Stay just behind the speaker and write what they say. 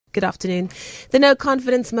Good afternoon. The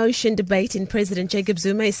no-confidence motion debate in President Jacob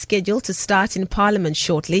Zuma is scheduled to start in Parliament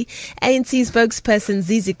shortly. ANC spokesperson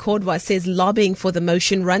Zizi Kodwa says lobbying for the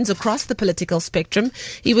motion runs across the political spectrum.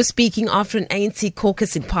 He was speaking after an ANC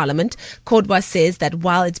caucus in Parliament. Kodwa says that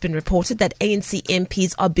while it's been reported that ANC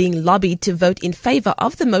MPs are being lobbied to vote in favour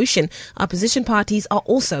of the motion, opposition parties are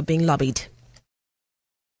also being lobbied.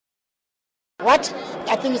 What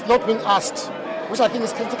I think is not being asked, which I think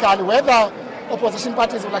is critical, whether opposition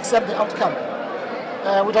parties will accept the outcome.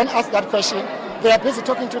 We don't ask that question. They are busy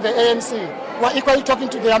talking to the ANC, who are equally talking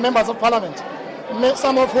to their members of parliament,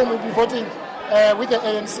 some of whom will be voting with the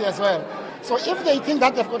ANC as well. So if they think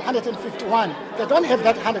that they've got 151, they don't have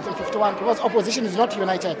that 151 because opposition is not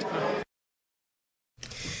united.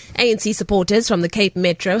 ANC supporters from the Cape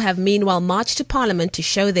Metro have meanwhile marched to Parliament to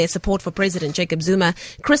show their support for President Jacob Zuma.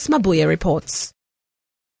 Chris Mabuya reports.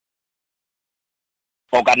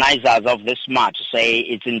 Organizers of this march say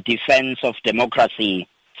it's in defense of democracy.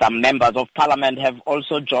 Some members of parliament have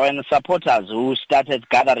also joined supporters who started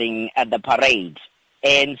gathering at the parade.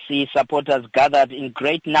 ANC supporters gathered in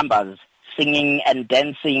great numbers, singing and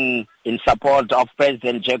dancing in support of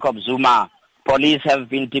President Jacob Zuma. Police have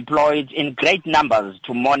been deployed in great numbers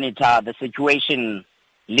to monitor the situation.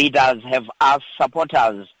 Leaders have asked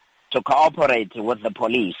supporters to cooperate with the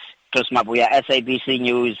police. Chris Mabuya, SABC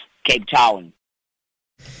News, Cape Town.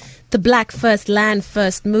 The Black First Land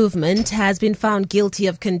First movement has been found guilty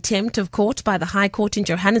of contempt of court by the High Court in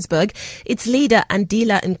Johannesburg. Its leader,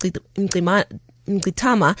 Andila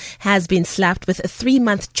Mngxitama, has been slapped with a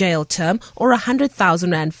 3-month jail term or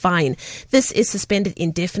 100,000 rand fine. This is suspended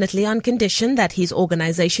indefinitely on condition that his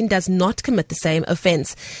organization does not commit the same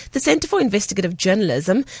offense. The Center for Investigative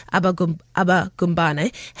Journalism, Aba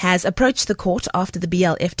Gumbane, has approached the court after the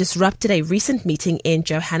BLF disrupted a recent meeting in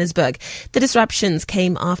Johannesburg. The disruptions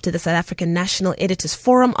came after the South African National Editors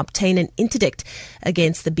Forum obtained an interdict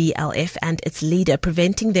against the BLF and its leader,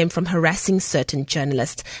 preventing them from harassing certain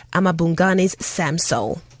journalists. Amabungane's Sam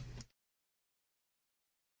Soul.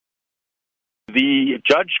 The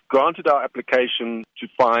judge granted our application to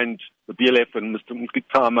find the BLF and Mr.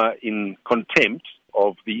 Mngxitama in contempt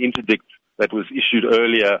of the interdict that was issued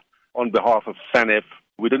earlier on behalf of SANEF.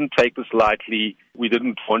 We didn't take this lightly. We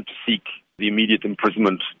didn't want to seek the immediate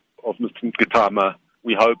imprisonment of Mr. Mngxitama.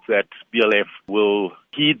 We hope that BLF will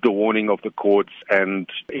heed the warning of the courts and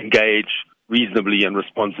engage reasonably and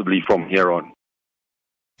responsibly from here on.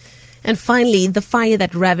 And finally, the fire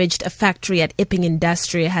that ravaged a factory at Epping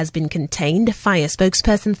Industria has been contained. Fire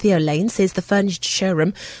spokesperson Theo Lane says the furniture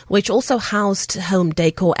showroom, which also housed home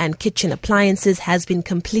decor and kitchen appliances, has been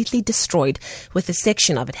completely destroyed, with a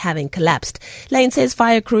section of it having collapsed. Lane says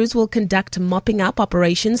fire crews will conduct mopping up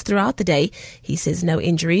operations throughout the day. He says no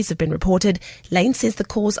injuries have been reported. Lane says the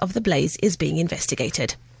cause of the blaze is being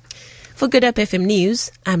investigated. For Good Hope FM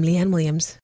News, I'm Leanne Williams.